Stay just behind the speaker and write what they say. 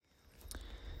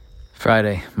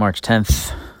Friday, March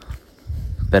 10th,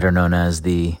 better known as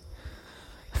the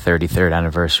 33rd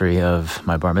anniversary of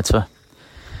my bar mitzvah.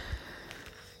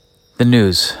 The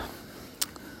news,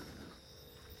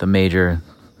 the major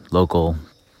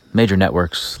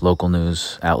networks, local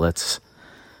news outlets,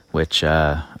 which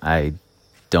I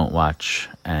don't watch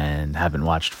and haven't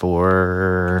watched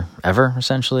for ever,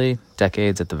 essentially,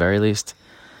 decades at the very least,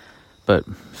 but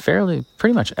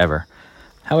pretty much ever.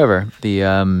 However,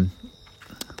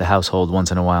 the household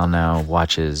once in a while now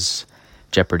watches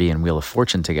Jeopardy and Wheel of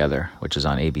Fortune together, which is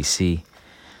on ABC.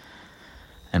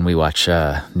 And we watch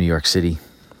New York City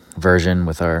version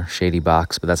with our shady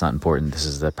box, but that's not important. This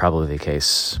is probably the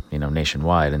case,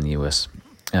 nationwide in the U.S.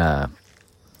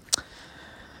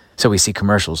 So we see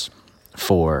commercials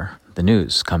for the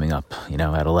news coming up,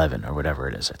 at 11 or whatever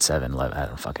it is, at 7, 11, I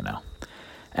don't fucking know.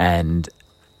 And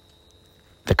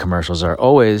the commercials are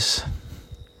always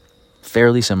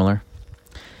fairly similar.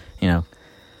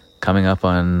 Coming up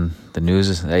on the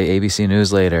news, ABC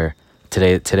News later,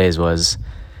 today's was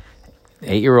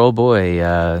 8-year-old boy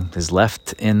is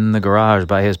left in the garage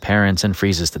by his parents and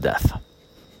freezes to death.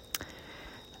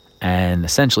 And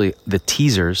essentially, the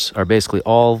teasers are basically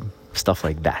all stuff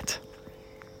like that.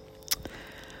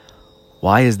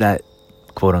 Why is that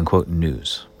quote-unquote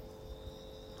news?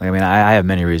 I have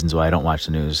many reasons why I don't watch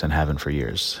the news and haven't for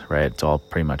years, right? It's all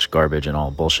pretty much garbage and all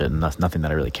bullshit and nothing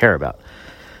that I really care about.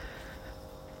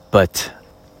 But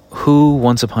who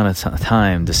once upon a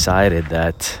time decided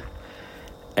that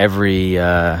every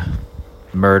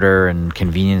murder and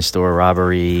convenience store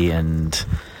robbery and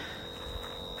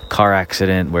car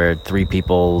accident where 3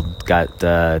 people got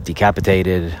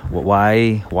decapitated,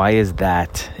 why is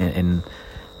that in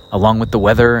along with the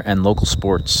weather and local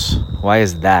sports, why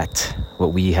is that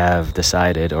what we have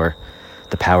decided, or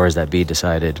the powers that be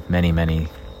decided many, many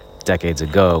decades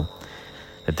ago,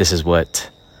 that this is what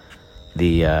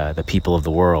the people of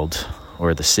the world,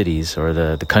 or the cities, or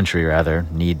the country rather,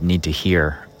 need to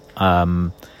hear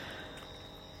on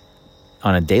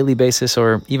a daily basis,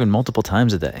 or even multiple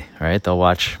times a day, right? They'll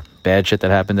watch bad shit that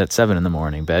happened at 7 in the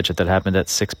morning, bad shit that happened at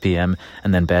 6 p.m.,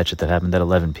 and then bad shit that happened at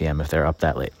 11 p.m. if they're up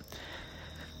that late.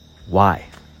 Why?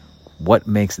 What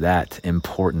makes that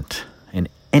important in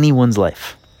anyone's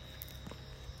life?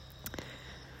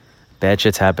 Bad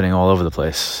shit's happening all over the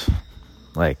place.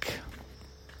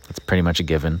 It's pretty much a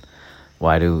given.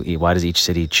 Why does each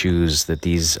city choose that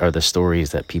these are the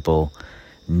stories that people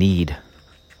need?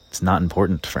 It's not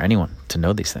important for anyone to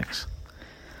know these things.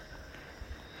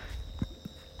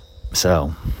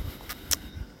 So,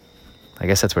 I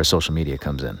guess that's where social media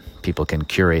comes in. People can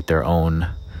curate their own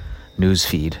news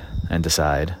feed and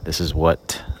decide this is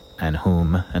what and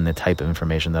whom and the type of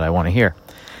information that I want to hear.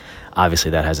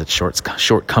 Obviously, that has its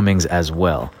shortcomings as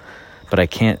well. But I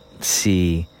can't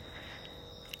see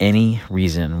any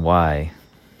reason why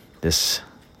this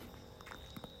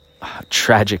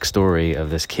tragic story of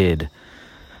this kid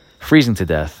freezing to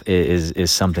death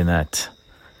is something that,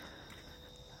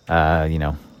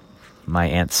 my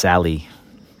Aunt Sally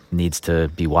needs to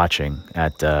be watching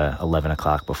at 11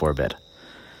 o'clock before bed.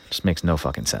 Just makes no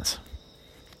fucking sense.